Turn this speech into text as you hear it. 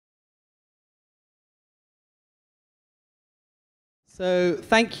So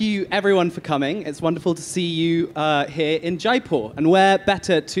thank you everyone for coming. It's wonderful to see you here in Jaipur. And where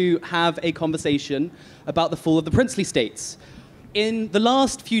better to have a conversation about the fall of the princely states. In the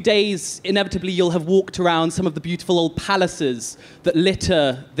last few days, inevitably you'll have walked around some of the beautiful old palaces that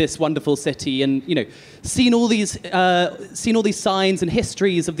litter this wonderful city, and seen all these signs and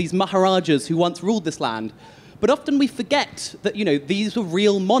histories of these maharajas who once ruled this land. But often we forget that these were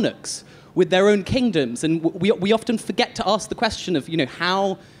real monarchs with their own kingdoms, and we often forget to ask the question of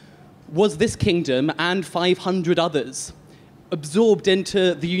how was this kingdom and 500 others absorbed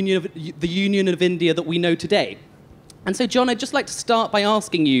into the Union of India that we know today. And so, John, I'd just like to start by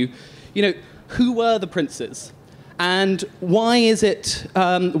asking you, who were the princes, and why is it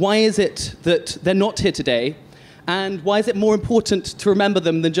that they're not here today, and why is it more important to remember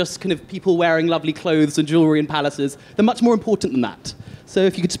them than just kind of people wearing lovely clothes and jewelry in palaces? They're much more important than that. So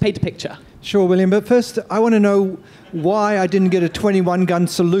if you could just paint a picture. Sure, William, but first I want to know why I didn't get a 21-gun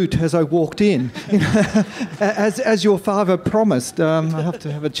salute as I walked in. As your father promised. I have to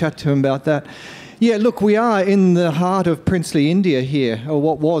have a chat to him about that. Yeah, look, we are in the heart of princely India here, or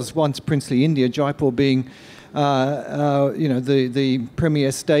what was once princely India, Jaipur being the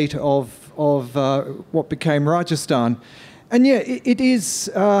premier state of what became Rajasthan. And yeah, it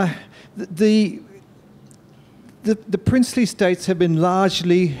is the princely states have been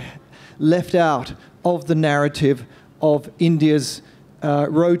largely left out of the narrative of India's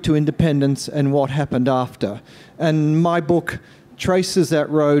road to independence and what happened after. And my book traces that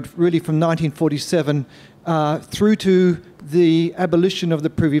road really from 1947 through to the abolition of the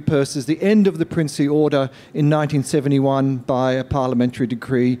privy purses, the end of the princely order in 1971 by a parliamentary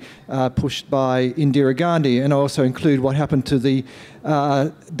decree pushed by Indira Gandhi. And I also include what happened to the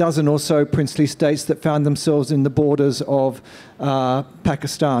dozen or so princely states that found themselves in the borders of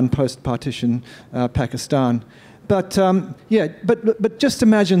Pakistan, post-partition Pakistan. But but just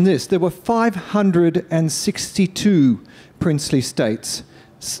imagine this: there were 562 princely states.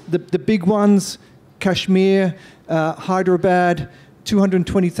 The big ones: Kashmir, Hyderabad,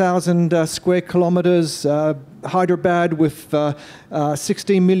 220,000 square kilometers. Hyderabad with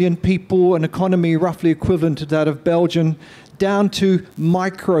 16 million people, an economy roughly equivalent to that of Belgium, down to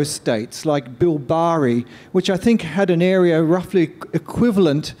micro-states like Bilbari, which I think had an area roughly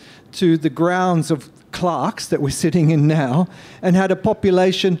equivalent to the grounds of Clark's that we're sitting in now, and had a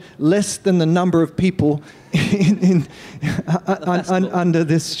population less than the number of people under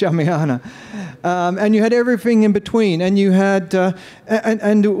this Shamiana. And you had everything in between, and you had,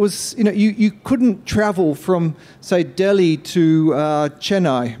 and it was, you couldn't travel from, say, Delhi to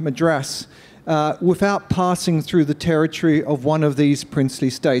Chennai, Madras, without passing through the territory of one of these princely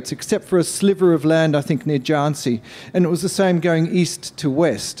states, except for a sliver of land, I think, near Jhansi. And it was the same going east to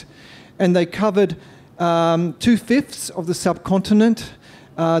west. And they covered 2/5 of the subcontinent.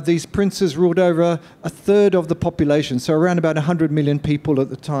 These princes ruled over a third of the population, so around about 100 million people at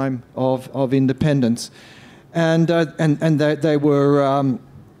the time of independence. And they were,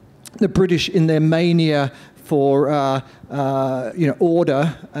 the British in their mania for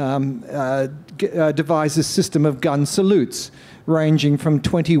order, devised a system of gun salutes, ranging from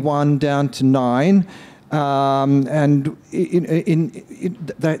 21 down to 9. And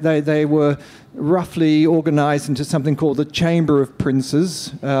they were roughly organized into something called the Chamber of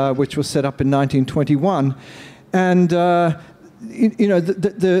Princes, which was set up in 1921. And, there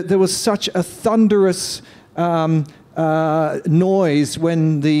was such a thunderous noise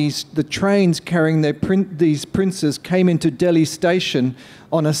when the trains carrying these princes came into Delhi station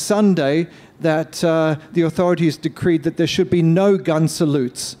on a Sunday that the authorities decreed that there should be no gun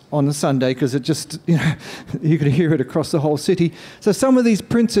salutes on a Sunday, because it just, you could hear it across the whole city. So some of these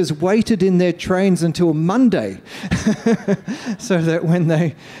princes waited in their trains until Monday, so that when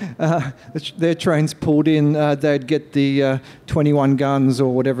their trains pulled in, they'd get the 21 guns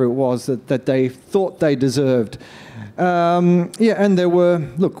or whatever it was that they thought they deserved. And there were,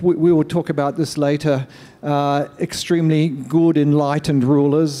 look, we will talk about this later, extremely good, enlightened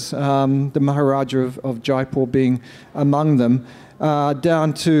rulers, the Maharaja of Jaipur being among them,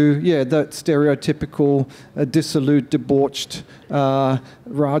 down to, that stereotypical dissolute, debauched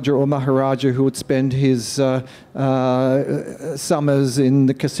Raja or Maharaja who would spend his summers in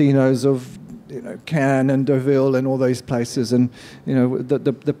the casinos of Cannes and Deauville and all those places, and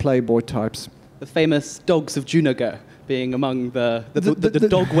the playboy types. The famous dogs of Junagadh being among the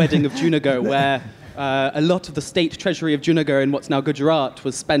dog wedding of Junagadh, where a lot of the state treasury of Junagadh in what's now Gujarat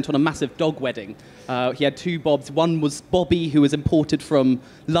was spent on a massive dog wedding. He had two Bobs. One was Bobby, who was imported from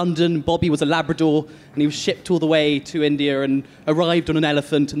London. Bobby was a Labrador, and he was shipped all the way to India and arrived on an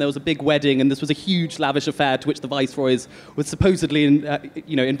elephant, and there was a big wedding, and this was a huge, lavish affair to which the viceroys was supposedly,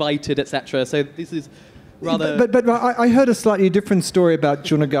 invited, etc. So this is rather... But I heard a slightly different story about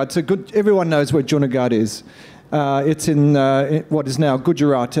Junagadh. So everyone knows where Junagadh is. It's in what is now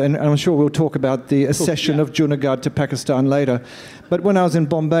Gujarat, and I'm sure we'll talk about the accession of Junagadh to Pakistan later. But when I was in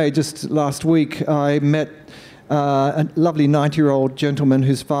Bombay just last week, I met a lovely 90-year-old gentleman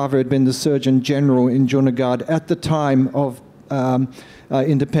whose father had been the Surgeon General in Junagadh at the time of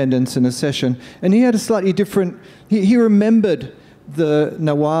independence and accession. And he had a slightly different... He remembered the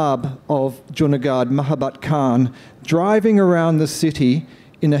Nawab of Junagadh, Mahabat Khan, driving around the city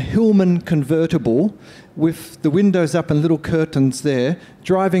in a Hillman convertible with the windows up and little curtains there,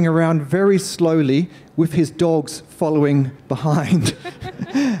 driving around very slowly with his dogs following behind.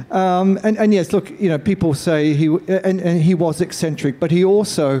 And yes, look, people say he was eccentric, but he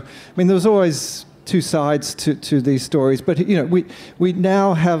also, there was always two sides to these stories, but we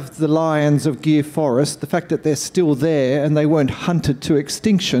now have the lions of Gir Forest, the fact that they're still there and they weren't hunted to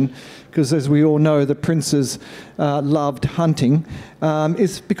extinction, because as we all know, the princes loved hunting,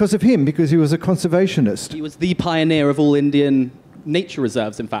 is because of him, because he was a conservationist. He was the pioneer of all Indian nature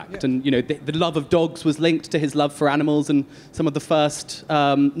reserves, in fact. Yeah. And, the love of dogs was linked to his love for animals, and some of the first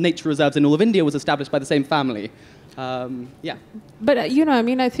nature reserves in all of India was established by the same family. Yeah. But,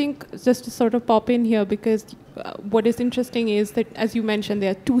 I think just to sort of pop in here, because what is interesting is that, as you mentioned,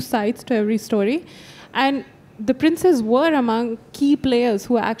 there are two sides to every story. And the princes were among key players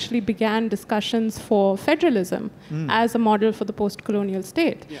who actually began discussions for federalism as a model for the post-colonial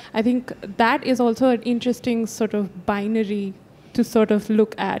state. Yeah. I think that is also an interesting sort of binary to sort of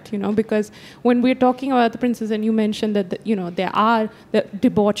look at, because when we're talking about the princes, and you mentioned that, there are the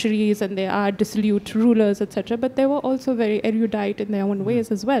debaucheries and there are dissolute rulers, etc., but they were also very erudite in their own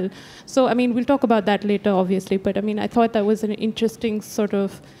ways as well. So, we'll talk about that later, obviously, but, I thought that was an interesting sort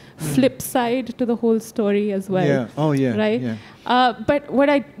of flip side to the whole story as well. Yeah. Oh, yeah. Right? Yeah. But what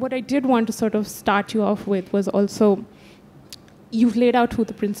I did want to sort of start you off with was also, you've laid out who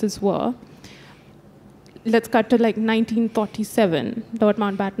the princes were. Let's cut to 1947, Lord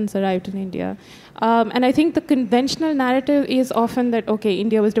Mountbatten's arrived in India. And I think the conventional narrative is often that, okay,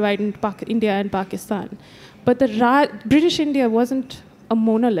 India was divided into India and Pakistan. But the British India wasn't a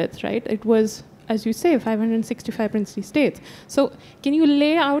monolith, right? It was, as you say, 565 princely states. So can you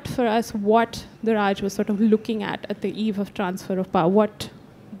lay out for us what the Raj was sort of looking at the eve of transfer of power?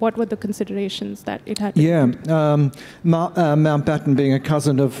 What were the considerations that it had? Mountbatten, being a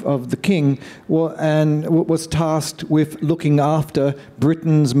cousin of the king, was tasked with looking after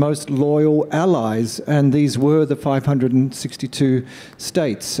Britain's most loyal allies, and these were the 562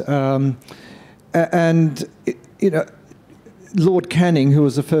 states. Lord Canning, who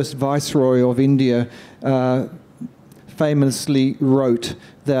was the first viceroy of India, famously wrote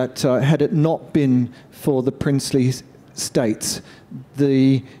that had it not been for the princely states,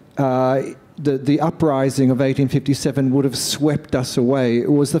 the uprising of 1857 would have swept us away.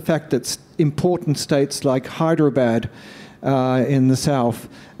 It was the fact that important states like Hyderabad in the south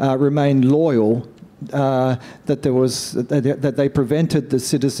remained loyal, that they prevented the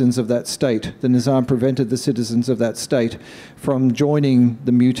citizens of that state, the Nizam prevented the citizens of that state from joining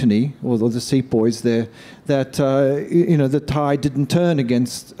the mutiny, or the sepoys there, that the tide didn't turn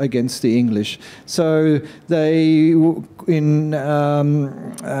against the English. So they, in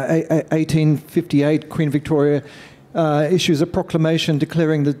 1858, Queen Victoria issues a proclamation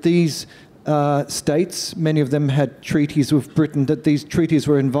declaring that these states, many of them had treaties with Britain, that these treaties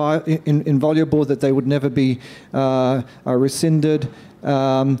were inviolable, that they would never be rescinded,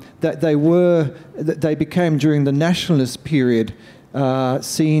 that they became, during the nationalist period,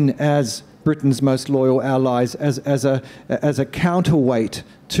 seen as Britain's most loyal allies, as a counterweight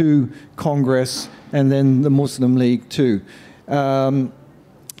to Congress and then the Muslim League too. But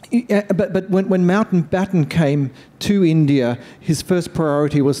when Mountbatten came to India, his first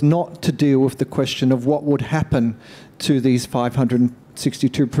priority was not to deal with the question of what would happen to these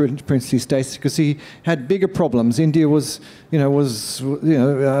 562 princely states, because he had bigger problems. India was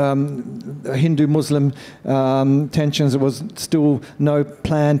Hindu-Muslim tensions. There was still no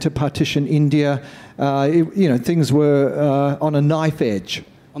plan to partition India. Things were on a knife edge.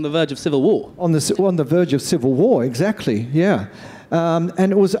 On the verge of civil war. On the verge of civil war, exactly. Yeah.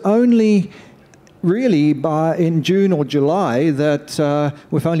 And it was only really, in June or July, that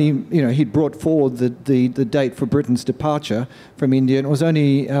we've only, he'd brought forward the date for Britain's departure from India, and it was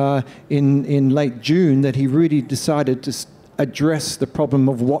only in late June that he really decided to address the problem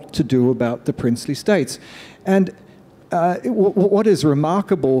of what to do about the princely states. And what is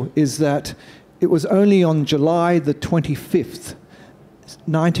remarkable is that it was only on July the 25th,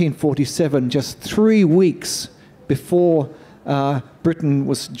 1947, just 3 weeks before Britain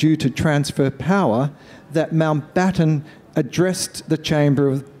was due to transfer power, that Mountbatten addressed the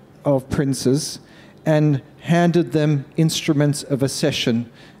Chamber of Princes and handed them instruments of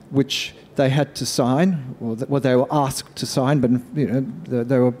accession, which they had to sign, or they were asked to sign, but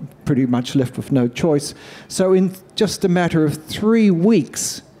they were pretty much left with no choice. So in just a matter of 3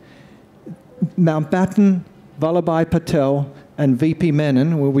 weeks, Mountbatten, Vallabhbhai Patel, and V.P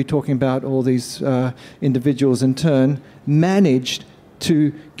Menon, we'll be talking about all these individuals in turn, managed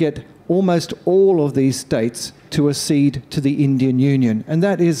to get almost all of these states to accede to the Indian Union. And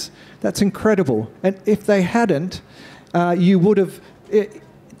that's incredible. And if they hadn't, you would have...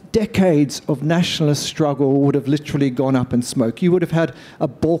 decades of nationalist struggle would have literally gone up in smoke. You would have had a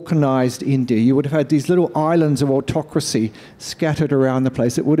balkanized India. You would have had these little islands of autocracy scattered around the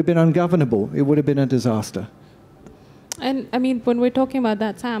place. It would have been ungovernable. It would have been a disaster. And I mean, when we're talking about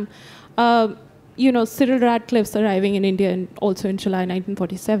that, Sam, Cyril Radcliffe's arriving in India also in July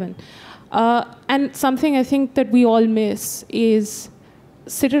 1947. And something I think that we all miss is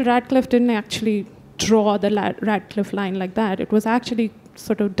Cyril Radcliffe didn't actually draw the Radcliffe line like that. It was actually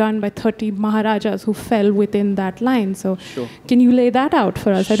sort of done by 30 Maharajas who fell within that line. So Can you lay that out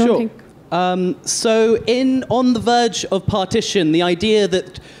for us? I don't think... on the verge of partition, the idea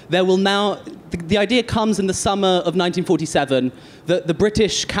that there will now... The idea comes in the summer of 1947 that the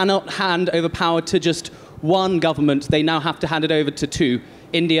British cannot hand over power to just one government. They now have to hand it over to two,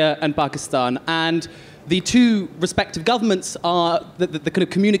 India and Pakistan. And the two respective governments are, the kind of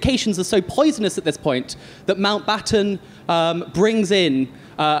communications are so poisonous at this point that Mountbatten brings in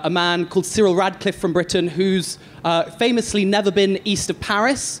a man called Cyril Radcliffe from Britain, who's famously never been east of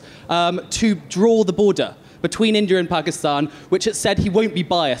Paris, to draw the border between India and Pakistan, which it said he won't be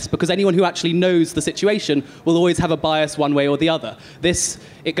biased, because anyone who actually knows the situation will always have a bias one way or the other. This,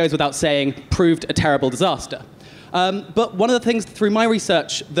 it goes without saying, proved a terrible disaster. But one of the things through my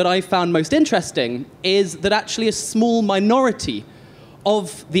research that I found most interesting is that actually a small minority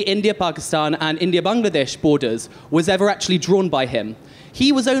of the India-Pakistan and India-Bangladesh borders was ever actually drawn by him.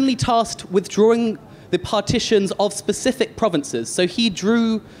 He was only tasked with drawing the partitions of specific provinces. So he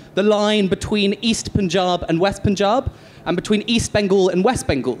drew the line between East Punjab and West Punjab, and between East Bengal and West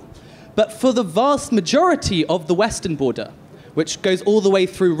Bengal. But for the vast majority of the western border, which goes all the way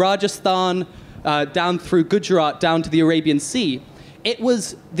through Rajasthan, down through Gujarat, down to the Arabian Sea, it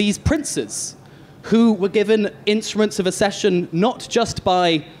was these princes who were given instruments of accession not just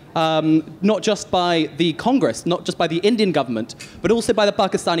by the Congress, not just by the Indian government, but also by the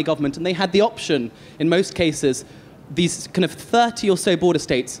Pakistani government. And they had the option, in most cases, these kind of 30 or so border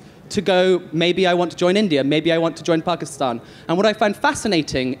states, to go, maybe I want to join India, maybe I want to join Pakistan. And what I found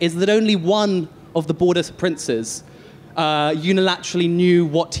fascinating is that only one of the border princes unilaterally knew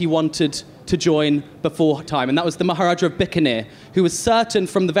what he wanted to join before time, and that was the Maharaja of Bikaner, who was certain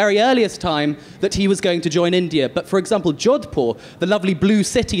from the very earliest time that he was going to join India. But for example, Jaipur, the lovely blue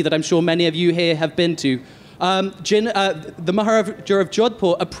city that I'm sure many of you here have been to, the Maharaja of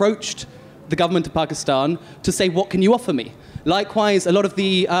Jaipur approached the government of Pakistan to say, what can you offer me? Likewise, a lot of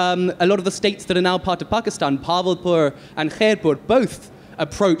the states that are now part of Pakistan, Bhavalpur and Khairpur, both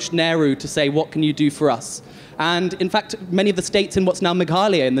approached Nehru to say, what can you do for us? And in fact, many of the states in what's now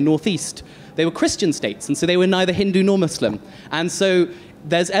Meghalaya in the northeast, they were Christian states, and so they were neither Hindu nor Muslim. And so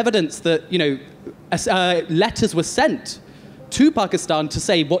there's evidence that, letters were sent to Pakistan to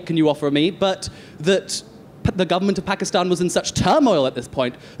say, what can you offer me? But that the government of Pakistan was in such turmoil at this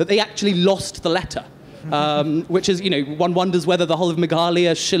point that they actually lost the letter. Which is, one wonders whether the whole of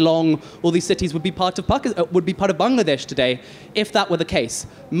Meghalaya, Shillong, all these cities would be part of Bangladesh today, if that were the case.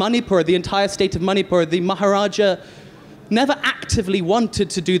 Manipur, the entire state of Manipur, the Maharaja never actively wanted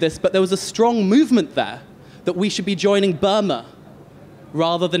to do this, but there was a strong movement there that we should be joining Burma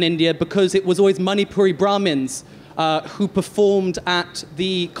rather than India, because it was always Manipuri Brahmins who performed at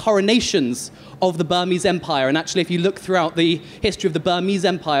the coronations of the Burmese Empire. And actually, if you look throughout the history of the Burmese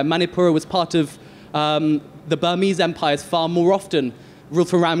Empire, Manipur was part of the Burmese empires far more often ruled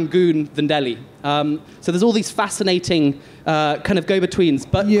from Rangoon than Delhi. So there's all these fascinating kind of go-betweens.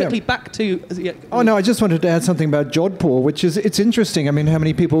 But quickly back to... Oh, no, I just wanted to add something about Jodhpur, which is, it's interesting. I mean, how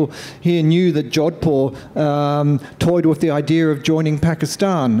many people here knew that Jodhpur toyed with the idea of joining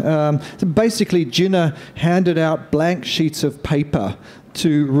Pakistan? So basically, Jinnah handed out blank sheets of paper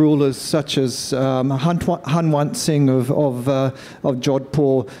to rulers such as Hanwant Singh of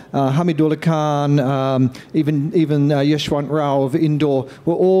Jodhpur, Hamidullah Khan, even Yeshwant Rao of Indore,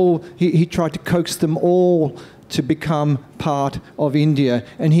 were all, he tried to coax them all to become part of India.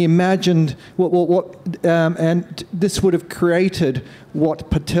 And he imagined and this would have created what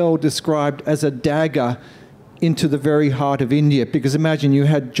Patel described as a dagger into the very heart of India. Because imagine you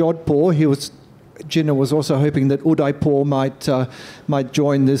had Jodhpur, Jinnah was also hoping that Udaipur might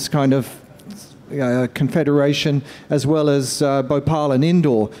join this kind of confederation, as well as Bhopal and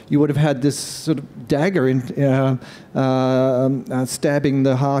Indore. You would have had this sort of dagger in stabbing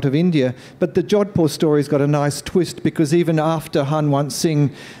the heart of India. But the Jodhpur story's got a nice twist, because even after Hanwant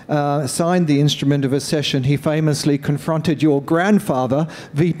Singh signed the instrument of accession, he famously confronted your grandfather,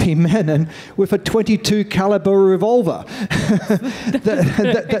 V.P. Menon, with a .22 caliber revolver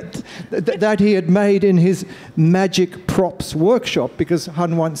that he had made in his magic props workshop, because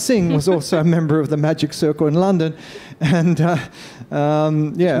Hanwant Singh was also a member of the Magic Circle in London. And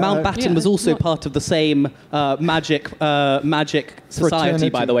Mountbatten was also part of the same magic society,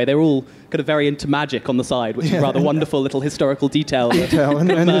 by the way. They were all kind of very into magic on the side, which is a rather wonderful little historical detail.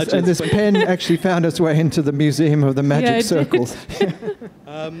 And this pen actually found its way into the Museum of the Magic Circle.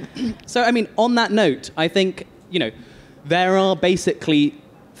 So, I mean, on that note, I think, there are basically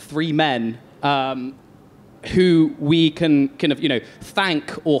three men who we can kind of,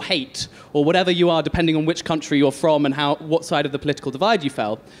 thank or hate, or whatever you are, depending on which country you're from and what side of the political divide you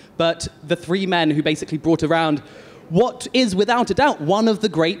fell. But the three men who basically brought around what is, without a doubt, one of the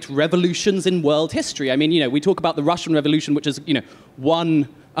great revolutions in world history. I mean, we talk about the Russian Revolution, which is, one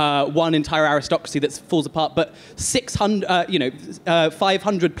entire aristocracy that falls apart, but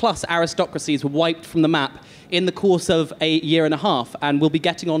 500 plus aristocracies were wiped from the map in the course of a year and a half, and we'll be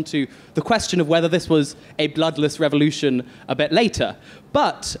getting on to the question of whether this was a bloodless revolution a bit later.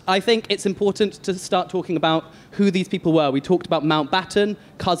 But I think it's important to start talking about who these people were. We talked about Mountbatten,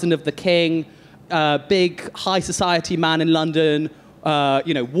 cousin of the king, big high society man in London,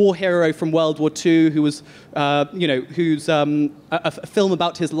 war hero from World War II, who was, whose a film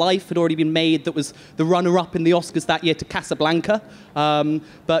about his life had already been made that was the runner-up in the Oscars that year to Casablanca.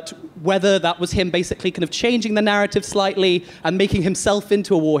 But whether that was him basically kind of changing the narrative slightly and making himself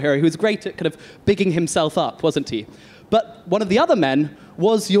into a war hero, who was great at kind of bigging himself up, wasn't he? But one of the other men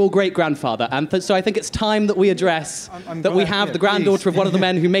was your great-grandfather. And so I think it's time that we address that we have the granddaughter of one of the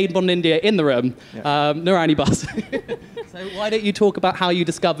men who made modern India in the room, Narayani Basu. So why don't you talk about how you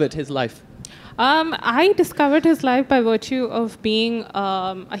discovered his life? I discovered his life by virtue of being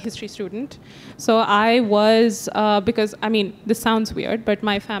a history student. So I was, because, I mean, this sounds weird, but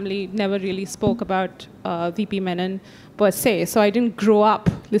my family never really spoke about V.P. Menon per se. So I didn't grow up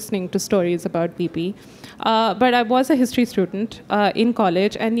listening to stories about V.P. But I was a history student in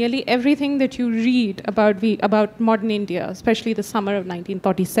college, and nearly everything that you read about modern India, especially the summer of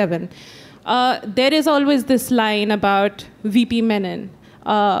 1947, there is always this line about V.P. Menon,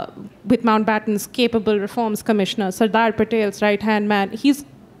 with Mountbatten's capable reforms commissioner, Sardar Patel's right-hand man. He's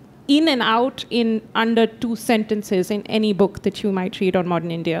in and out in under 2 sentences in any book that you might read on modern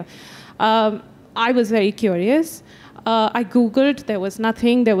India. I was very curious. I Googled, there was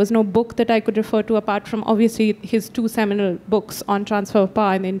nothing. There was no book that I could refer to apart from, obviously, his 2 seminal books on transfer of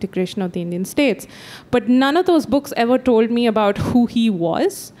power and the integration of the Indian states. But none of those books ever told me about who he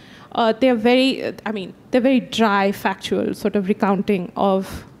was. They're very dry, factual sort of recounting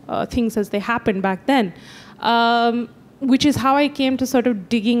of things as they happened back then, which is how I came to sort of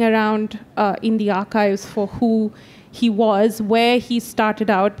digging around in the archives for who he was, where he started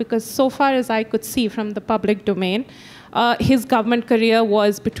out, because so far as I could see from the public domain, his government career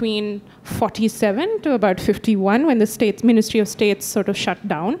was between 47 to about 51 when the Ministry of States sort of shut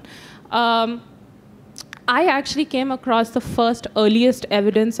down. I actually came across the first earliest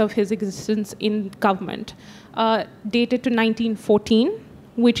evidence of his existence in government, dated to 1914,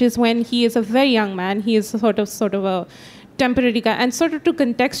 which is when he is a very young man. He is sort of a temporary guy. And sort of to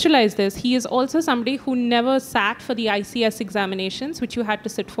contextualize this, he is also somebody who never sat for the ICS examinations, which you had to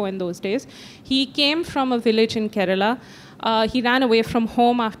sit for in those days. He came from a village in Kerala He ran away from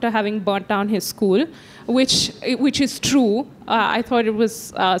home after having burnt down his school, which is true. I thought it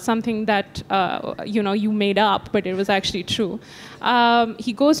was something that you made up, but it was actually true.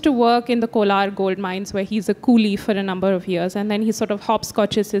 He goes to work in the Kolar gold mines, where he's a coolie for a number of years, and then he sort of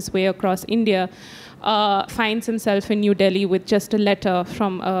hopscotches his way across India, finds himself in New Delhi with just a letter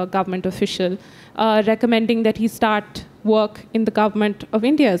from a government official recommending that he start work in the government of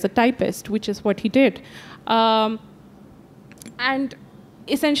India as a typist, which is what he did. And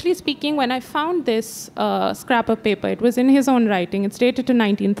essentially speaking, when I found this scrap of paper, it was in his own writing. It's dated to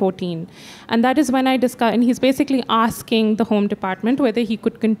 1914. And that is when I discovered, and he's basically asking the Home Department whether he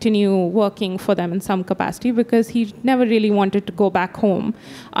could continue working for them in some capacity, because he never really wanted to go back home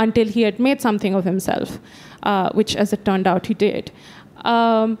until he had made something of himself, which, as it turned out, he did.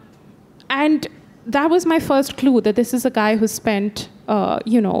 And that was my first clue that this is a guy who spent,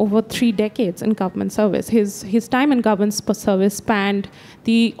 over 3 decades in government service. His time in government service spanned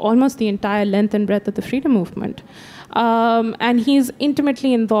almost the entire length and breadth of the freedom movement. And he's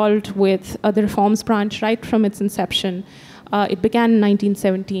intimately involved with the reforms branch right from its inception. It began in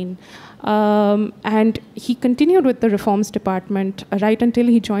 1917. And he continued with the reforms department right until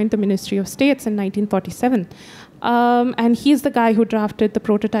he joined the Ministry of States in 1947. And he's the guy who drafted the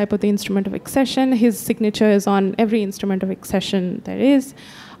prototype of the instrument of accession. His signature is on every instrument of accession there is.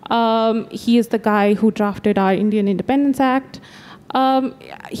 He is the guy who drafted our Indian Independence Act.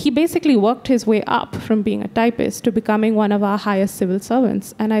 He basically worked his way up from being a typist to becoming one of our highest civil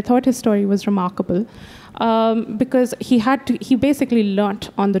servants. And I thought his story was remarkable because he basically learnt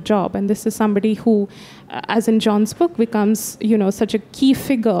on the job. And this is somebody who, as in John's book, becomes such a key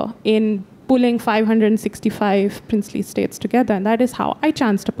figure in pulling 565 princely states together. And that is how I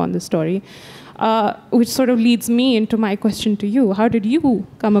chanced upon the story, which sort of leads me into my question to you. How did you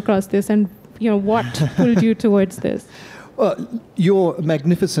come across this, and what pulled you towards this? Well, your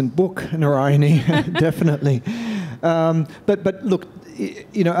magnificent book, Narayani, definitely. But look,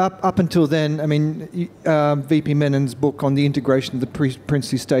 up until then, I mean, V.P Menon's book on the integration of the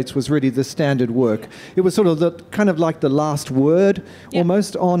princely states was really the standard work. It was sort of kind of like the last word,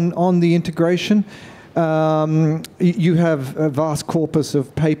 almost, on the integration. You have a vast corpus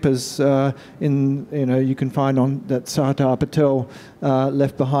of papers you can find on that Sardar Patel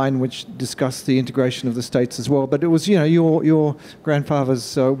left behind, which discuss the integration of the states as well. But it was your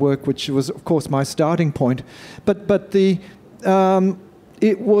grandfather's work, which was of course my starting point. But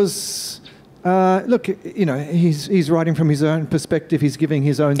it was look, he's writing from his own perspective. He's giving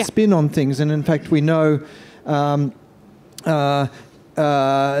his own spin on things, and in fact we know.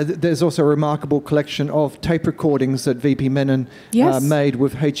 There's also a remarkable collection of tape recordings that V.P Menon made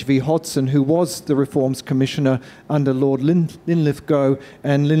with H.V. Hodson, who was the Reforms Commissioner under Lord Linlithgow,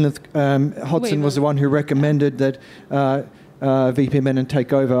 and Hodson was the one who recommended that V.P Menon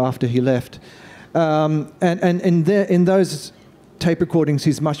take over after he left. And in those tape recordings,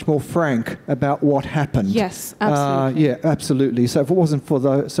 he's much more frank about what happened. Yes, absolutely. Yeah, absolutely. So if it wasn't for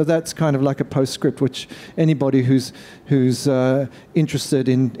those, so that's kind of like a postscript, which anybody who's interested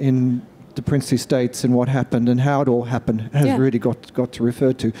in the princely states and what happened and how it all happened has really got to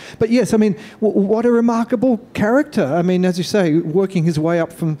refer to. But yes, I mean, what a remarkable character. I mean, as you say, working his way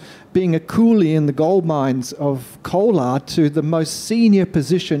up from being a coolie in the gold mines of Kolar to the most senior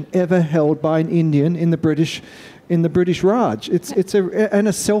position ever held by an Indian in the British Raj. It's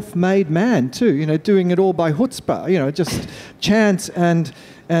a self-made man too, doing it all by chutzpah, just chance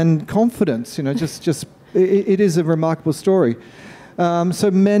and confidence, it is a remarkable story. So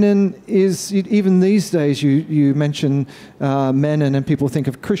Menon is, even these days, you mention Menon and people think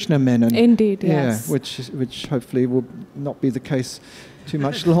of Krishna Menon. Indeed, yes. Yeah, which hopefully will not be the case too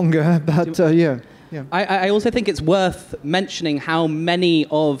much longer, but yeah. I also think it's worth mentioning how many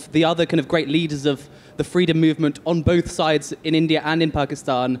of the other kind of great leaders of the freedom movement on both sides in India and in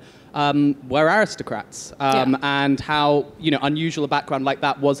Pakistan were aristocrats, and how unusual a background like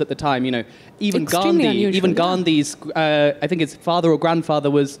that was at the time. Even Extremely Gandhi, unusual, Gandhi's, I think his father or grandfather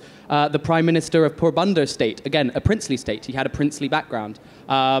was the prime minister of Porbandar state, again a princely state. He had a princely background.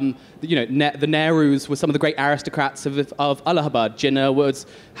 The Nehrus were some of the great aristocrats of Allahabad. Jinnah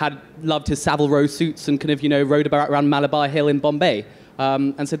loved his Savile Row suits and kind of rode about around Malabar Hill in Bombay.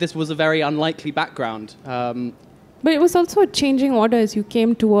 And so this was a very unlikely background. But it was also a changing order as you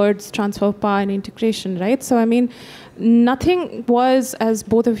came towards transfer of power and integration, right? So, I mean, nothing was, as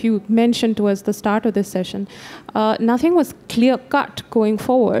both of you mentioned towards the start of this session, nothing was clear-cut going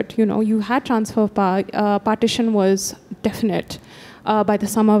forward. You had transfer of power. Partition was definite by the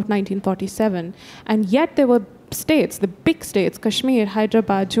summer of 1947. And yet there were states, the big states, Kashmir,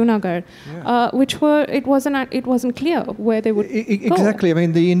 Hyderabad, Junagadh, it wasn't clear where they would go. Exactly. I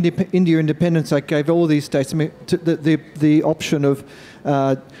mean, the India Independence Act gave all these states the option of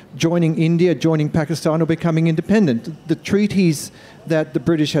joining India, joining Pakistan, or becoming independent. The treaties that the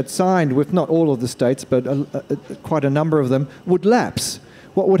British had signed with not all of the states, but quite a number of them, would lapse.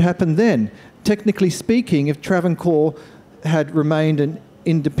 What would happen then? Technically speaking, if Travancore had remained an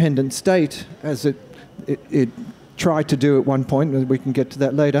independent state, as it tried to do at one point, and we can get to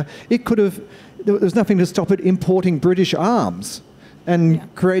that later, there was nothing to stop it importing British arms and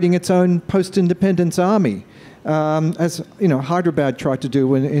creating its own post-independence army, as Hyderabad tried to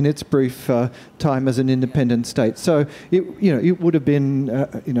do in its brief time as an independent state. So it would have been,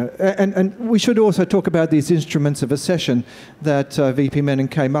 and we should also talk about these instruments of accession that V.P Menon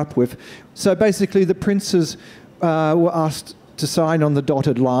came up with. So basically, the princes were asked to sign on the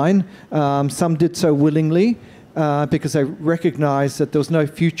dotted line. Some did so willingly because they recognised that there was no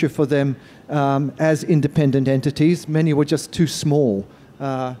future for them as independent entities. Many were just too small,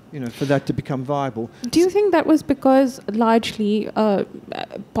 for that to become viable. Do you think that was because largely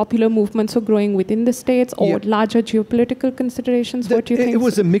popular movements were growing within the states, or larger geopolitical considerations? What do you think? It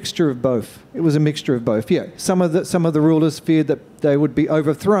was a mixture of both. Yeah, some of the rulers feared that they would be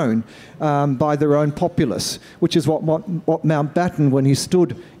overthrown by their own populace, which is what Mountbatten, when he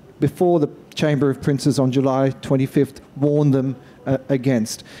stood before the Chamber of Princes on July 25th, warned them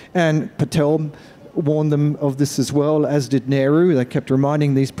against. And Patel warned them of this as well, as did Nehru. They kept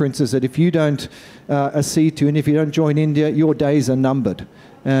reminding these princes that if you don't accede to, and if you don't join India, your days are numbered.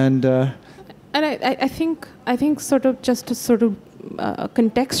 And I think sort of just to sort of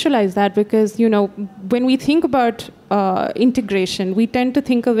contextualize that, because when we think about integration, we tend to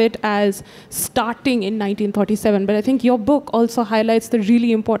think of it as starting in 1947. But I think your book also highlights the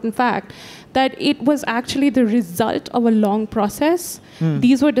really important fact that it was actually the result of a long process.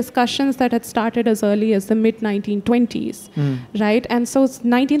 These were discussions that had started as early as the mid-1920s, right? And so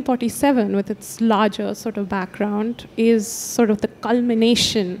 1947, with its larger sort of background, is sort of the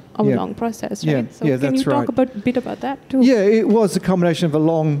culmination of a long process, right? So can you talk a bit about that too? Yeah, it was a culmination of a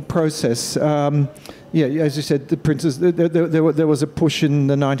long process. As you said, the princes, there was a push in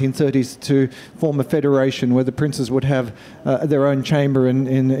the 1930s to form a federation where the princes would have their own chamber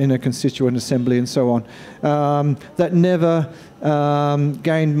in a constituent assembly and so on. That never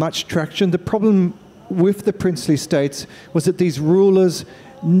gained much traction. The problem with the princely states was that these rulers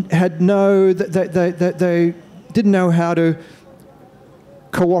they didn't know how to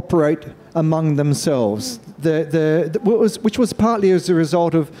cooperate among themselves, which was partly as a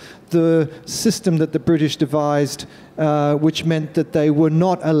result of the system that the British devised, which meant that they were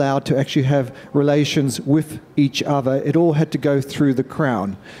not allowed to actually have relations with each other. It all had to go through the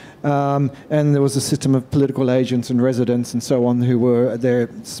crown. And there was a system of political agents and residents and so on who were their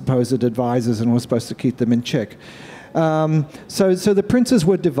supposed advisors and were supposed to keep them in check. So the princes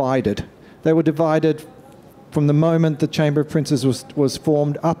were divided. They were divided from the moment the Chamber of Princes was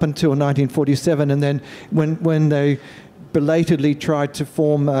formed up until 1947, and then when they belatedly tried to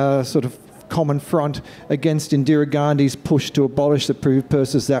form a sort of common front against Indira Gandhi's push to abolish the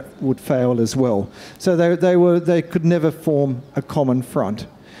purses, that would fail as well. So they could never form a common front.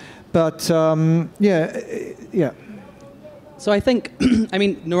 But So I think,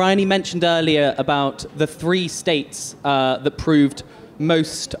 Narayani mentioned earlier about the three states that proved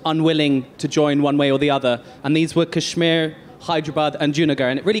most unwilling to join one way or the other, and these were Kashmir, Hyderabad, and Junagadh.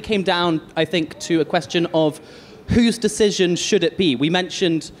 And it really came down, I think, to a question of whose decision should it be. We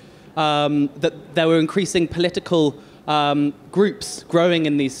mentioned that there were increasing political groups growing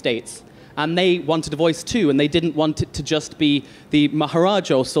in these states, and they wanted a voice too, and they didn't want it to just be the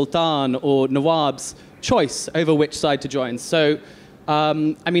Maharaja or Sultan or Nawab's choice over which side to join. So,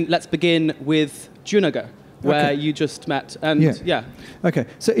 let's begin with Junagadh, where you just met. And Okay.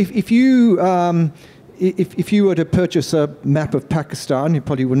 So if you were to purchase a map of Pakistan, you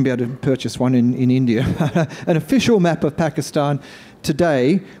probably wouldn't be able to purchase one in India. An official map of Pakistan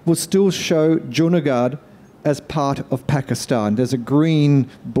today will still show Junagadh as part of Pakistan. There's a green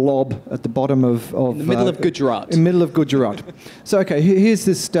blob at the bottom of in the middle of Gujarat. In the middle of Gujarat. So, okay, here's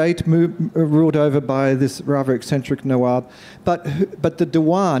this state ruled over by this rather eccentric Nawab. But the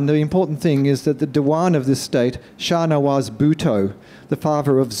Diwan, the important thing is that the Diwan of this state, Shah Nawaz Bhutto, the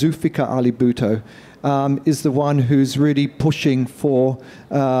father of Zulfikar Ali Bhutto, is the one who's really pushing for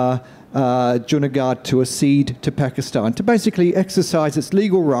Junagadh to accede to Pakistan, to basically exercise its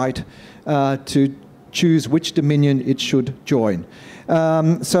legal right to choose which dominion it should join.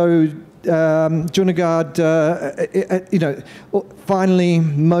 So Junagadh, finally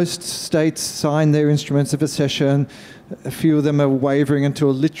most states signed their instruments of accession. A few of them are wavering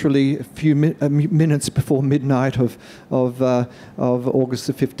until literally a few minutes before midnight of August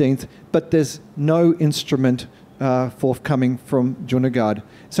the 15th. But there's no instrument forthcoming from Junagadh.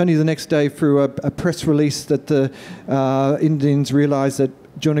 It's only the next day through a press release that the Indians realised that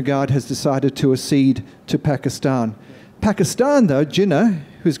Junagadh has decided to accede to Pakistan. Pakistan, though, Jinnah,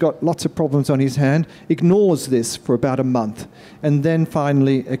 who's got lots of problems on his hand, ignores this for about a month and then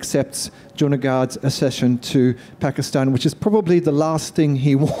finally accepts Junagadh's accession to Pakistan, which is probably the last thing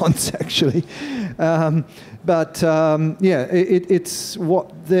he wants, actually. It's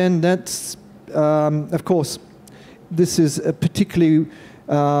what then that's, of course, this is a particularly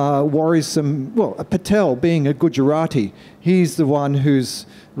worrisome, well, Patel being a Gujarati, he's the one who's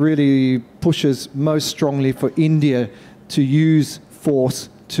really pushes most strongly for India to use force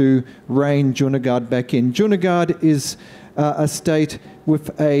to rein Junagadh back in. Junagadh is a state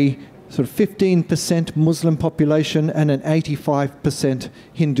with a sort of 15% Muslim population and an 85%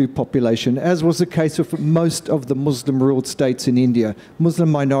 Hindu population, as was the case with most of the Muslim-ruled states in India.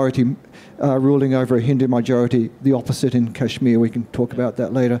 Muslim minority ruling over a Hindu majority, the opposite in Kashmir. We can talk about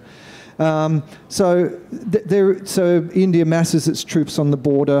that later. So India masses its troops on the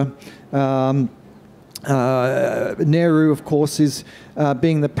border. Nehru, of course, is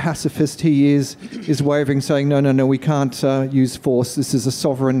being the pacifist he is wavering, saying, no, we can't use force. This is a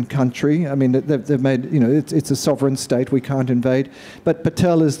sovereign country. I mean, they've made, it's a sovereign state. We can't invade. But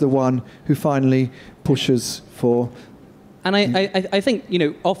Patel is the one who finally pushes for. And I think,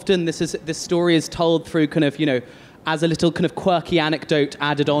 often this story is told through kind of, as a little kind of quirky anecdote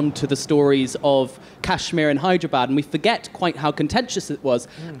added on to the stories of Kashmir and Hyderabad, and we forget quite how contentious it was,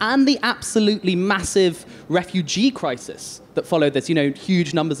 and the absolutely massive refugee crisis that followed this.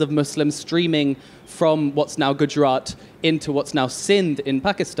 Huge numbers of Muslims streaming from what's now Gujarat into what's now Sindh in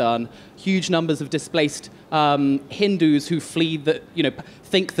Pakistan. Huge numbers of displaced Hindus who flee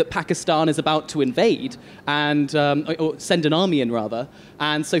think that Pakistan is about to invade and or send an army in rather,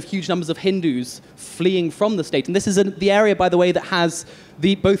 and so huge numbers of Hindus fleeing from the state. And this is the area, by the way, that has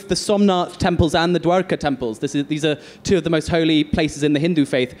both the Somnath temples and the Dwarka temples. These are two of the most holy places in the Hindu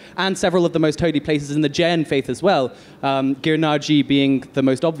faith, and several of the most holy places in the Jain faith as well. Girnarji being the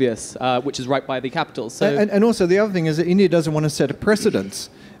most obvious, which is right by the capital. So, and also the other thing is that India doesn't want to set a precedence.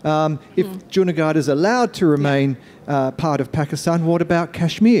 If Junagadh is allowed to remain part of Pakistan, what about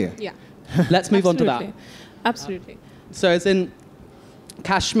Kashmir? Yeah. Let's move on to that. Absolutely. So as in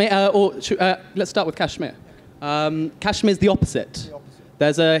Kashmir, let's start with Kashmir. Kashmir is the opposite.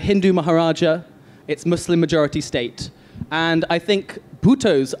 There's a Hindu Maharaja, it's Muslim majority state. And I think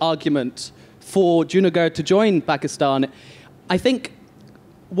Bhutto's argument for Junagadh to join Pakistan, I think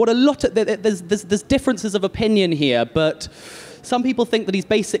what a lot of, there's differences of opinion here, but some people think that he's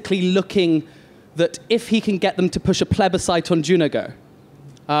basically looking that if he can get them to push a plebiscite on Junagadh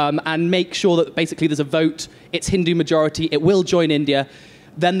and make sure that basically there's a vote, it's Hindu majority, it will join India,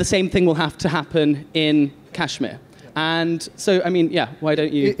 then the same thing will have to happen in Kashmir. And so, I mean, yeah, why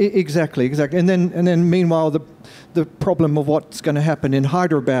don't you? Exactly. And then meanwhile, the problem of what's going to happen in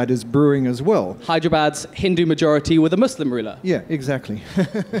Hyderabad is brewing as well. Hyderabad's Hindu majority with a Muslim ruler. Yeah, exactly.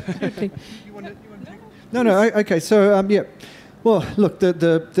 Okay, so, yeah. Well, look,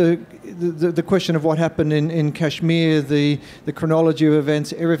 the question of what happened in Kashmir, the chronology of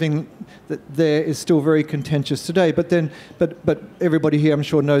events, everything that there is still very contentious today. But everybody here, I'm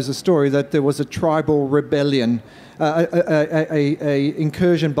sure, knows the story that there was a tribal rebellion, a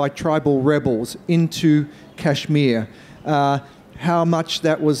incursion by tribal rebels into Kashmir. How much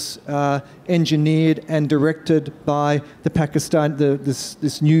that was engineered and directed by the Pakistan,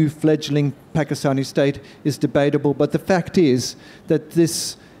 this new fledgling Pakistani state is debatable. But the fact is that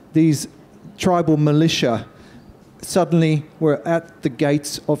these tribal militia suddenly were at the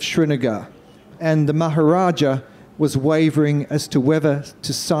gates of Srinagar, and the Maharaja was wavering as to whether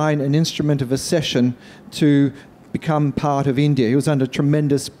to sign an instrument of accession to become part of India. He was under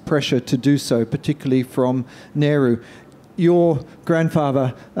tremendous pressure to do so, particularly from Nehru. Your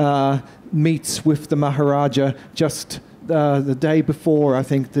grandfather meets with the Maharaja just the day before, I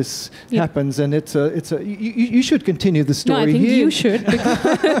think, this happens, and you should continue the story. No, I think here. you should,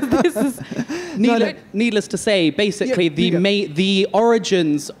 because this is... Needless to say, basically, the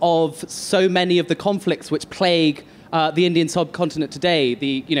origins of so many of the conflicts which plague the Indian subcontinent today,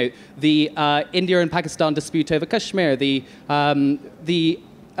 the India and Pakistan dispute over Kashmir, the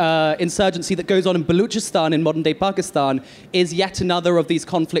insurgency that goes on in Baluchistan in modern-day Pakistan, is yet another of these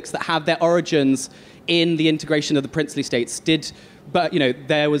conflicts that have their origins in the integration of the princely states. Did but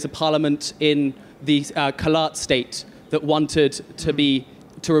there was a parliament in the Kalat state that wanted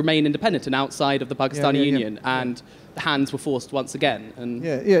to remain independent and outside of the Pakistani Union, and the hands were forced once again. And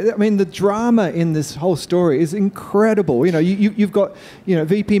I mean, the drama in this whole story is incredible. You've got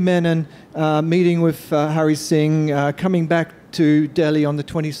V.P Menon meeting with Hari Singh, coming back to Delhi on the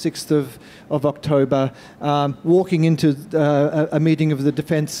 26th of October, walking into a meeting of the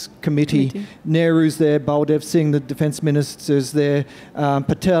Defence Committee. Nehru's there, Baldev Singh, the Defence Minister, is there,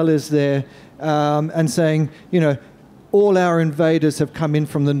 Patel is there, and saying, all our invaders have come in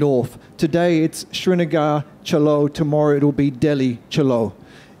from the north. Today it's Srinagar, Chalo. Tomorrow it'll be Delhi, Chalo.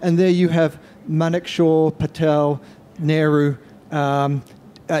 And there you have Manekshaw, Patel, Nehru,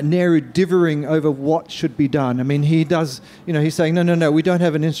 Nehru divvying over what should be done. I mean, he does, he's saying, no, we don't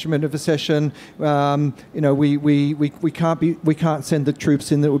have an instrument of accession. We can't send the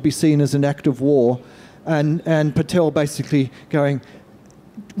troops in. That would be seen as an act of war. And Patel basically going,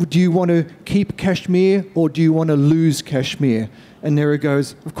 do you want to keep Kashmir or do you want to lose Kashmir? And Nehru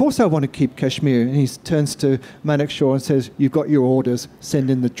goes, of course I want to keep Kashmir. And he turns to Manekshaw and says, you've got your orders, send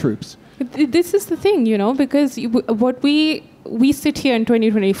in the troops. This is the thing, because what we sit here in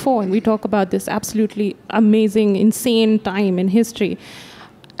 2024 and we talk about this absolutely amazing, insane time in history.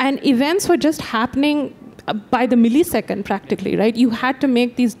 And events were just happening by the millisecond practically, right? You had to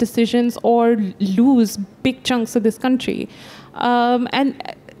make these decisions or lose big chunks of this country.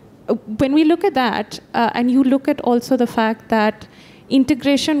 And when we look at that, and you look at also the fact that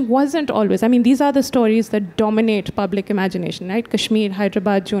integration wasn't always, these are the stories that dominate public imagination, right? Kashmir,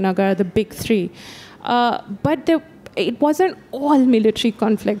 Hyderabad, Junagadh, the big three. But it wasn't all military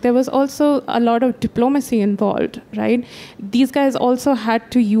conflict. There was also a lot of diplomacy involved, right? These guys also had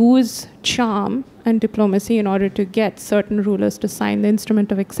to use charm and diplomacy in order to get certain rulers to sign the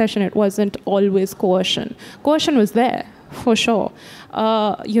instrument of accession. It wasn't always coercion. Coercion was there, for sure.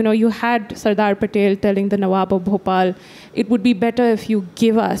 You had Sardar Patel telling the Nawab of Bhopal, it would be better if you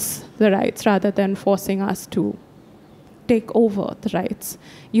give us the rights rather than forcing us to take over the rights.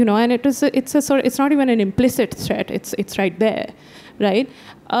 And it's not even an implicit threat. It's right there, right?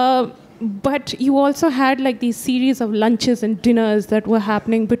 But you also had these series of lunches and dinners that were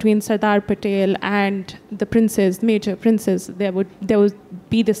happening between Sardar Patel and the princes, major princes. There would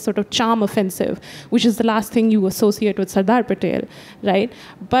be this sort of charm offensive, which is the last thing you associate with Sardar Patel, right?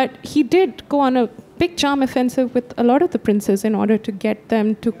 But he did go on a big charm offensive with a lot of the princes in order to get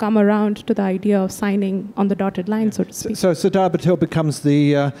them to come around to the idea of signing on the dotted line, so to speak. So Sardar Patel becomes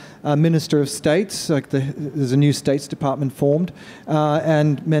the Minister of States. There's a new States Department formed,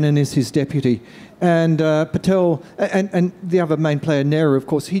 and Menon is his deputy. And Patel and the other main player, Nehru, of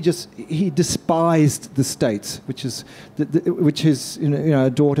course, he despised the states, which his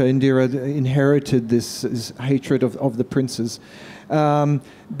daughter Indira inherited this hatred of the princes.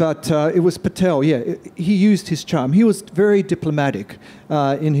 But it was Patel, he used his charm. He was very diplomatic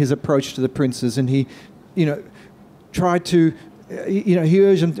in his approach to the princes, and he, tried to, he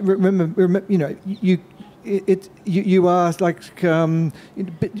urged them. Remember, you are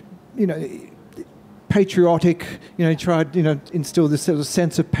patriotic, tried, instill this sort of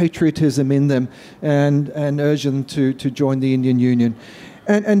sense of patriotism in them, and urge them to join the Indian Union.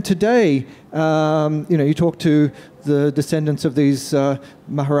 And today, you talk to the descendants of these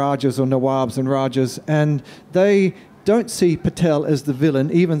Maharajas or Nawabs and Rajas, and they don't see Patel as the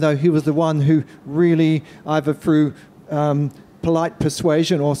villain, even though he was the one who really, either through polite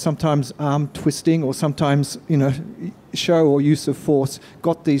persuasion or sometimes arm twisting or sometimes, show or use of force,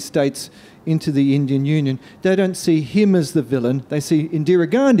 got these states into the Indian Union. They don't see him as the villain. They see Indira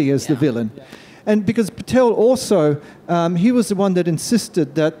Gandhi as the villain. Yeah. And because Patel also, he was the one that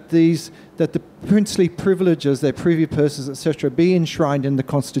insisted that the princely privileges, their privy purses, etc., be enshrined in the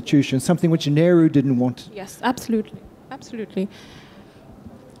Constitution, something which Nehru didn't want. Yes, absolutely. Absolutely.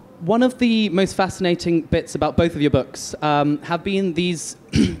 One of the most fascinating bits about both of your books have been these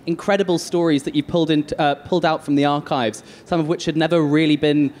incredible stories that you pulled out from the archives, some of which had never really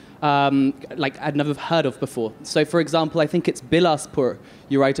been, I'd never heard of before. So, for example, I think it's Bilaspur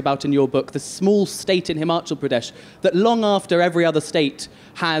you write about in your book, the small state in Himachal Pradesh that long after every other state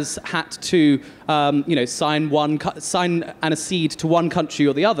has had to, sign and accede to one country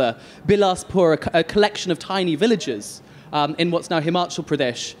or the other. Bilaspur, a collection of tiny villages in what's now Himachal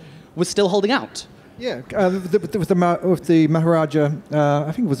Pradesh, was still holding out. Yeah, with the Maharaja,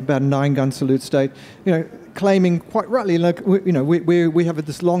 I think it was about a 9-gun salute state, claiming quite rightly, we have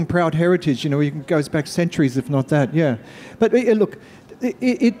this long, proud heritage, it goes back centuries, if not that, yeah. But look,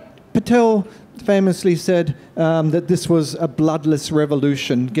 Patel famously said that this was a bloodless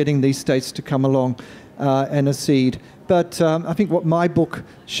revolution, getting these states to come along. and accede. But I think what my book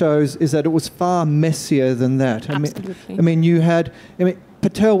shows is that it was far messier than that. Absolutely.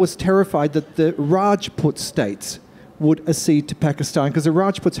 Patel was terrified that the Rajput states would accede to Pakistan because the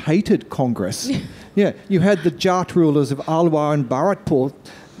Rajputs hated Congress. Yeah, you had the Jat rulers of Alwar and Bharatpur,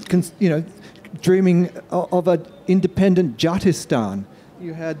 dreaming of an independent Jatistan.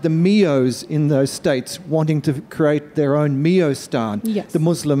 You had the Mios in those states wanting to create their own Miostan, yes. the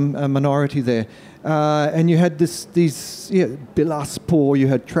Muslim minority there. And you had Bilaspur, you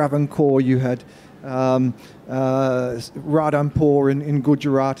had Travancore, you had Radhampur in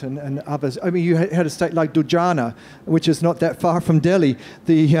Gujarat and others. I mean, you had a state like Dujana, which is not that far from Delhi.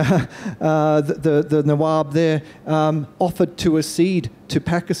 The Nawab there offered to accede to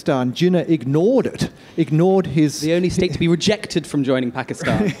Pakistan. Jinnah ignored it, ignored his... The only state to be rejected from joining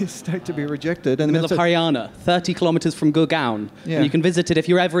Pakistan. His state to be rejected. In the middle of Haryana, 30 kilometers from Gurgaon. Yeah. And you can visit it if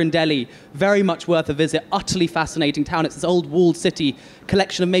you're ever in Delhi. Very much worth a visit. Utterly fascinating town. It's this old walled city,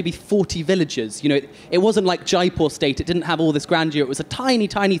 collection of maybe 40 villages. It wasn't like Jaipur state. It didn't have all this grandeur. It was a tiny,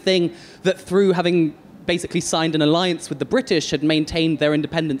 tiny thing that through having basically signed an alliance with the British had maintained their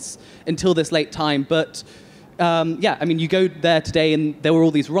independence until this late time. But you go there today and there were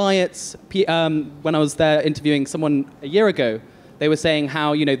all these riots. When I was there interviewing someone a year ago, they were saying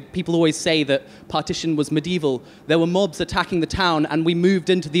how, people always say that partition was medieval. There were mobs attacking the town and we moved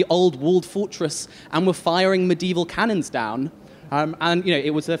into the old walled fortress and were firing medieval cannons down.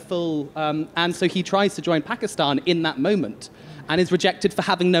 It was a full... and so he tries to join Pakistan in that moment and is rejected for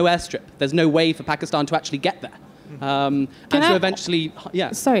having no airstrip. There's no way for Pakistan to actually get there. Eventually,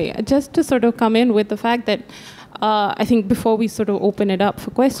 yeah. Sorry, just to sort of come in with the fact that I think before we sort of open it up for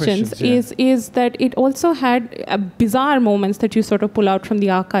questions is that it also had bizarre moments that you sort of pull out from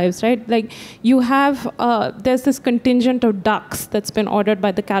the archives, right? Like you have, there's this contingent of ducks that's been ordered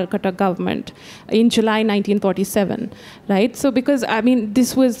by the Calcutta government in July 1947, right? So because,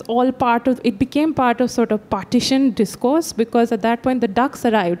 this was all it became part of sort of partition discourse because at that point the ducks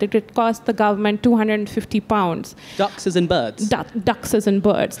arrived. It cost the government £250. Ducks as in birds? Ducks as in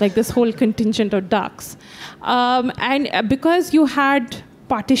birds, like this whole contingent of ducks. And because you had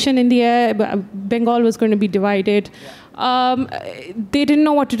partition in the air, Bengal was going to be divided, they didn't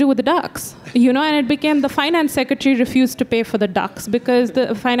know what to do with the ducks, and it became the finance secretary refused to pay for the ducks because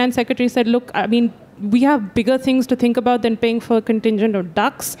the finance secretary said, look, we have bigger things to think about than paying for a contingent of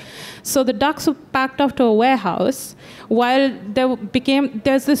ducks. So the ducks were packed off to a warehouse while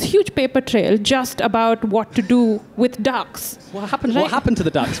there's this huge paper trail just about what to do with ducks. What happened? Right? What happened to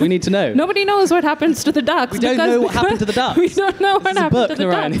the ducks? We need to know. Nobody knows what happens to the ducks. We don't know what happened to the ducks. We don't know what happened to the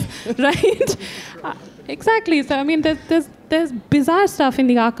Narayani. ducks. Right? Exactly. So, there's bizarre stuff in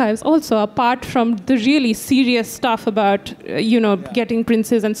the archives also, apart from the really serious stuff about, getting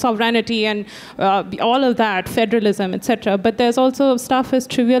princes and sovereignty and all of that, federalism, etc. But there's also stuff as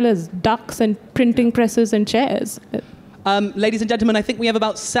trivial as ducks and printing presses and chairs. Ladies and gentlemen, I think we have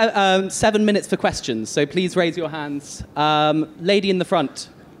about 7 minutes for questions, so please raise your hands. Lady in the front,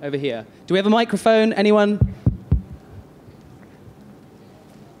 over here. Do we have a microphone? Anyone?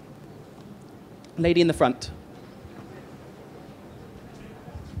 Lady in the front.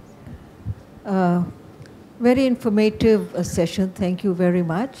 Very informative session. Thank you very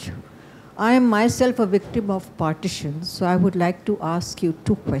much. I am myself a victim of partition, so I would like to ask you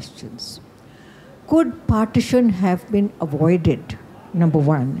 2 questions. Could partition have been avoided, number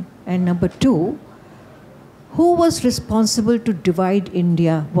 1? And number 2, who was responsible to divide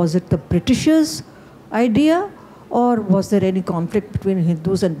India? Was it the Britishers' idea? Or was there any conflict between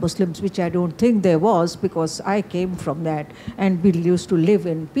Hindus and Muslims, which I don't think there was because I came from that and we used to live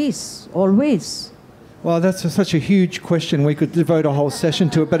in peace always. Well, that's such a huge question. We could devote a whole session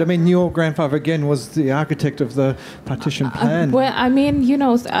to it. But your grandfather, again, was the architect of the partition plan.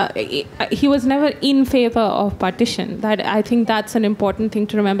 He was never in favor of partition. I think that's an important thing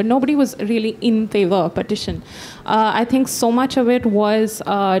to remember. Nobody was really in favor of partition. I think so much of it was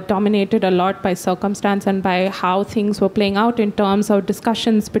dominated a lot by circumstance and by how things were playing out in terms of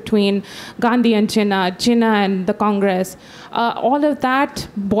discussions between Gandhi and Jinnah and the Congress. All of that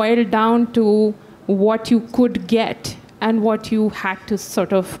boiled down to what you could get and what you had to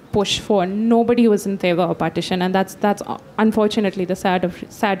sort of push for. Nobody was in favor of partition, and that's unfortunately the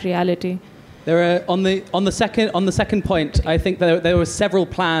sad reality. There are on the second point. I think there were several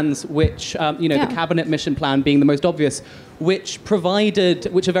plans which the cabinet mission plan being the most obvious, which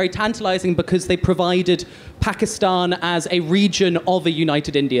are very tantalizing because they provided Pakistan as a region of a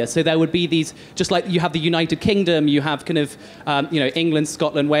united India. So there would be these, just like you have the United Kingdom, you have kind of England,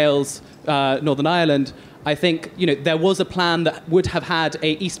 Scotland, Wales, Northern Ireland. I think there was a plan that would have had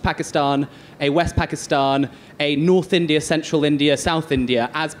a East Pakistan, a West Pakistan, a North India, Central India, South India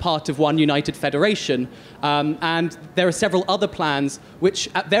as part of one united federation. And there are several other plans which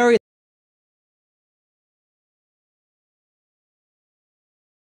at various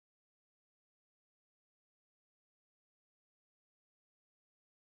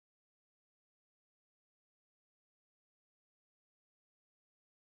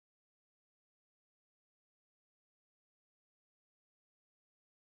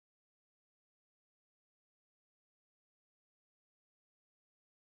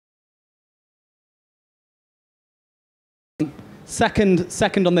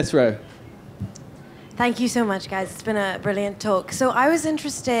Second on this row. Thank you so much, guys. It's been a brilliant talk. So I was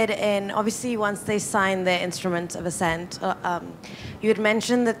interested in, obviously, once they signed their instrument of assent, you had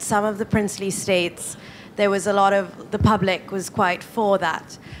mentioned that some of the princely states, there was a lot of, the public was quite for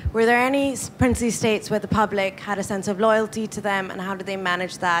that. Were there any princely states where the public had a sense of loyalty to them, and how did they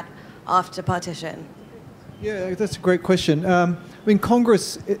manage that after partition? Yeah, that's a great question. I mean,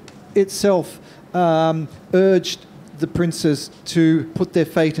 Congress itself urged the princes to put their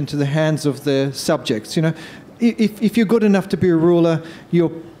fate into the hands of their subjects. If you're good enough to be a ruler,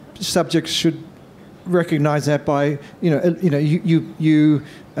 your subjects should recognize that by you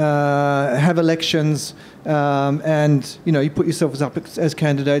have elections and you put yourselves up as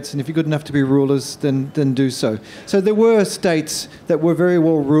candidates, and if you're good enough to be rulers, then do so. So there were states that were very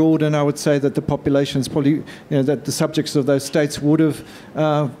well ruled, and I would say that the populations probably that the subjects of those states would have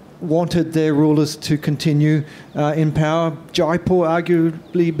wanted their rulers to continue in power. Jaipur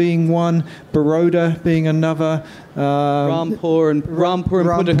arguably being one, Baroda being another. Rampur and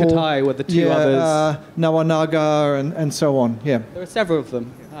Pudukkottai were the two others. Nawanagar and so on. Yeah. There are several of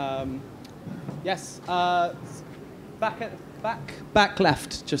them. Yes. Back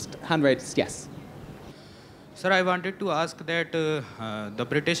left. Just hand raised. Yes. Sir, I wanted to ask that the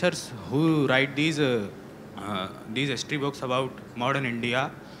Britishers who write these history books about modern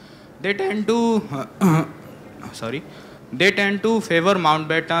India, they tend to favor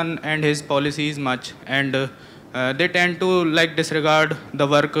Mountbatten and his policies much, and they tend to disregard the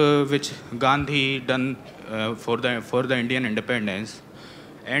work which Gandhi done for the Indian independence,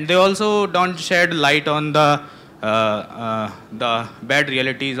 and they also don't shed light on the bad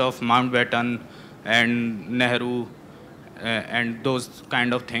realities of Mountbatten and Nehru and those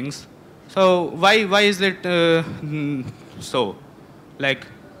kind of things. So why is it so?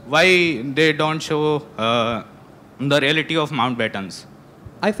 Why they don't show the reality of Mountbattens?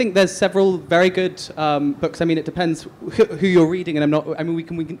 I think there's several very good books. I mean, it depends who you're reading, and we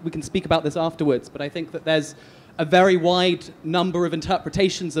can speak about this afterwards. But I think that there's a very wide number of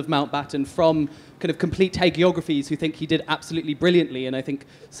interpretations of Mountbatten from kind of complete hagiographies who think he did absolutely brilliantly, and I think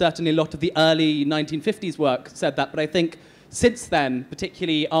certainly a lot of the early 1950s work said that. But I think since then,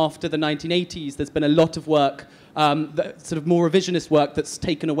 particularly after the 1980s, there's been a lot of work, sort of more revisionist work that's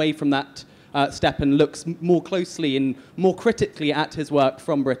taken away from that step and looks more closely and more critically at his work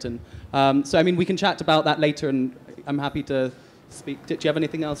from Britain. So, I mean, we can chat about that later, and I'm happy to speak. Do you have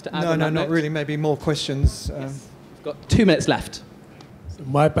anything else to add? No, not really. Maybe more questions. Yes. We've got 2 minutes left. So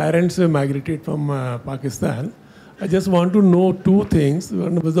my parents migrated from Pakistan. I just want to know 2 things.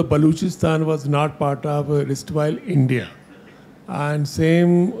 One was the Baluchistan was not part of erstwhile India. And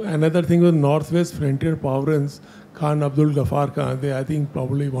another thing was Northwest Frontier Province, Khan Abdul Ghaffar Khan, they I think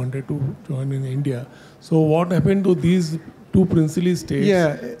probably wanted to join in India. So what happened to these 2 princely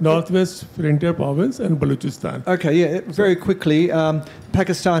states, Northwest Frontier Province and Baluchistan? Okay, yeah, very quickly.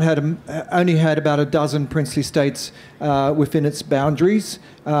 Pakistan only had about a dozen princely states within its boundaries,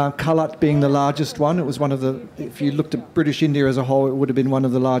 Kalat being the largest one. It was one of the, if you looked at British India as a whole, it would have been one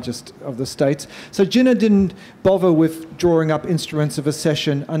of the largest of the states. So Jinnah didn't bother with drawing up instruments of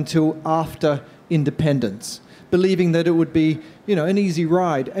accession until after independence, believing that it would be, an easy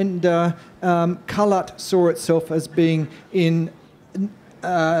ride. And Kalat saw itself as being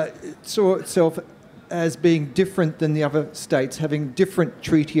different than the other states, having different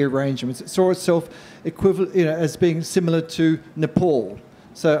treaty arrangements. It saw itself equivalent, as being similar to Nepal,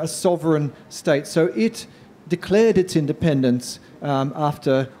 so a sovereign state. So it declared its independence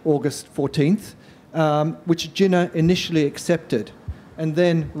after August 14th, which Jinnah initially accepted, and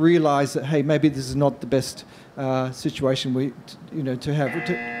then realised that, hey, maybe this is not the best situation to have.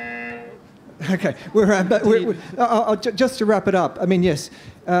 Okay, just to wrap it up. I mean, yes,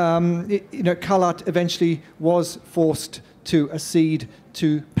 Kalat eventually was forced to accede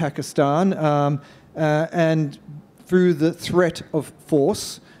to Pakistan, and through the threat of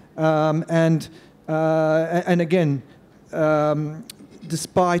force, and again,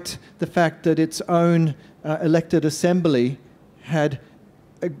 despite the fact that its own elected assembly had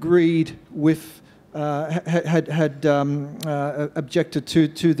agreed with, objected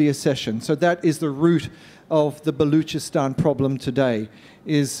to the accession. So that is the root of the Baluchistan problem today,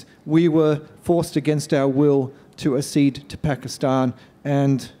 is we were forced against our will to accede to Pakistan,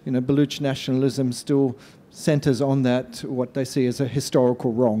 and Baluch nationalism still centers on that, what they see as a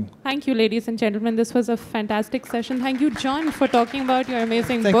historical wrong. Thank you, ladies and gentlemen. This was a fantastic session. Thank you, John, for talking about your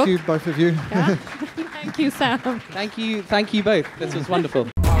amazing book. Thank you, both of you. Yeah. Thank you, Sam. Thank you both. This was wonderful.